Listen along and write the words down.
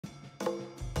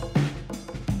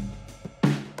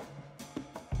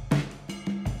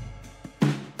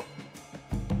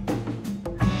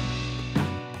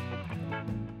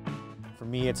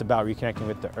me, it's about reconnecting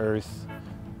with the earth,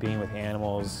 being with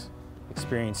animals,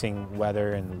 experiencing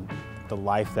weather and the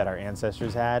life that our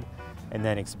ancestors had, and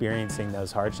then experiencing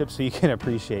those hardships so you can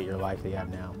appreciate your life that you have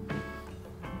now.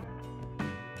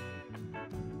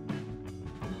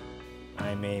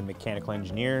 I'm a mechanical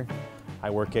engineer. I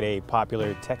work at a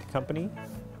popular tech company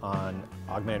on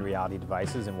augmented reality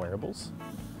devices and wearables.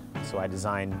 So I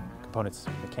design components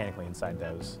mechanically inside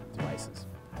those devices.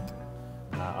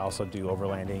 I also do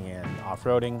overlanding and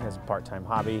off-roading as a part-time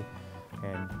hobby,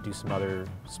 and do some other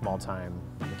small-time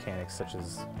mechanics such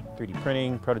as 3D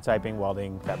printing, prototyping,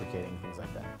 welding, fabricating, things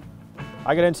like that.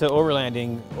 I got into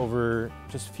overlanding over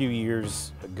just a few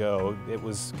years ago. It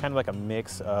was kind of like a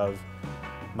mix of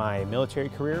my military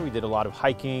career. We did a lot of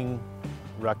hiking,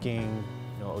 rucking,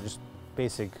 just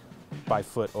basic by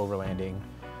foot overlanding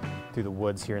through the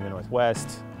woods here in the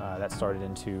Northwest. That started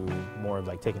into more of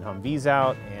like taking Humvees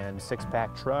out and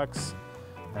 6-pack trucks.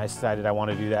 And I decided I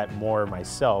wanted to do that more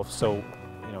myself. So,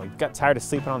 I got tired of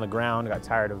sleeping on the ground, got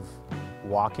tired of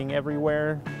walking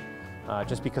everywhere,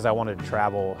 just because I wanted to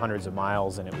travel hundreds of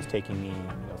miles and it was taking me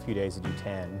a few days to do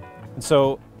 10. And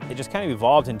so it just kind of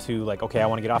evolved into like, okay, I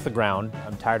want to get off the ground.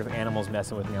 I'm tired of animals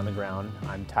messing with me on the ground.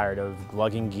 I'm tired of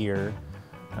lugging gear.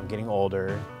 I'm getting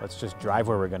older. Let's just drive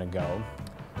where we're going to go.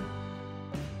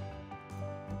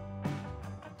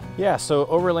 Yeah, so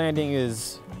overlanding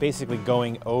is basically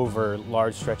going over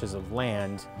large stretches of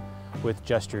land with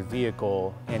just your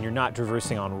vehicle, and you're not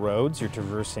traversing on roads, you're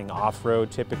traversing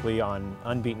off-road, typically on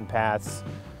unbeaten paths,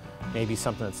 maybe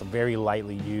something that's very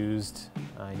lightly used.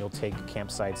 You'll take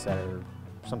campsites that are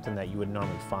something that you would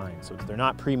normally find. So they're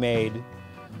not pre-made,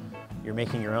 you're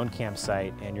making your own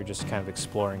campsite, and you're just kind of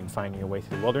exploring and finding your way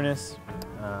through the wilderness.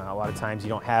 A lot of times you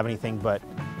don't have anything but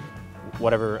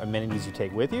whatever amenities you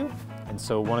take with you. And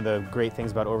so one of the great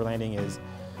things about overlanding is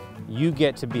you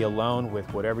get to be alone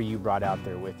with whatever you brought out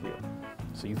there with you.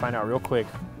 So you find out real quick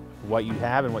what you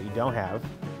have and what you don't have.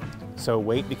 So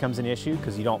weight becomes an issue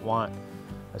because you don't want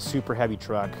a super heavy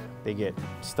truck. They get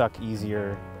stuck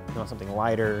easier. You want something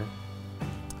lighter,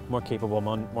 more capable,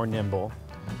 more nimble.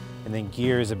 And then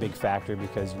gear is a big factor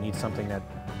because you need something that,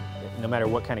 no matter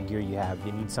what kind of gear you have,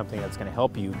 you need something that's going to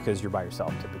help you because you're by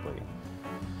yourself typically.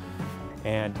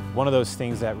 And one of those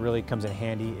things that really comes in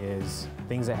handy is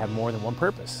things that have more than one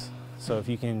purpose. So if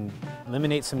you can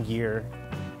eliminate some gear,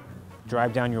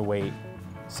 drive down your weight,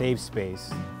 save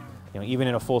space, even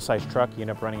in a full-size truck, you end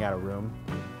up running out of room.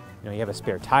 You have a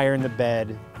spare tire in the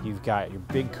bed, you've got your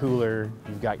big cooler,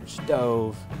 you've got your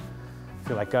stove. If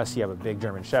you're like us, you have a big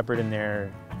German Shepherd in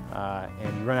there,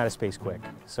 and you run out of space quick.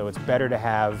 So it's better to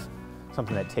have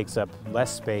something that takes up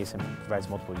less space and provides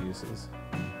multiple uses.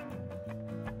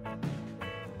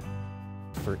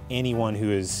 For anyone who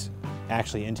is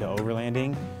actually into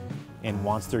overlanding and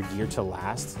wants their gear to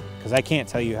last, because I can't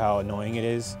tell you how annoying it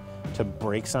is to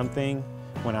break something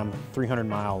when I'm 300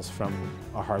 miles from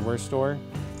a hardware store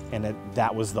and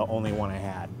that was the only one I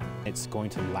had. It's going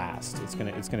to last. It's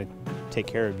gonna take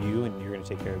care of you and you're gonna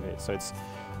take care of it. So it's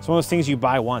one of those things you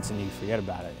buy once and you forget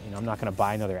about it. I'm not gonna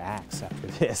buy another axe after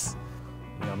this.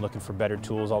 I'm looking for better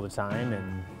tools all the time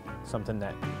and something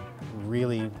that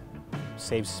really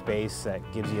saves space, that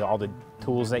gives you all the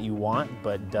tools that you want,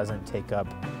 but doesn't take up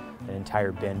an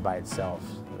entire bin by itself.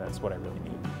 That's what I really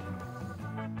need.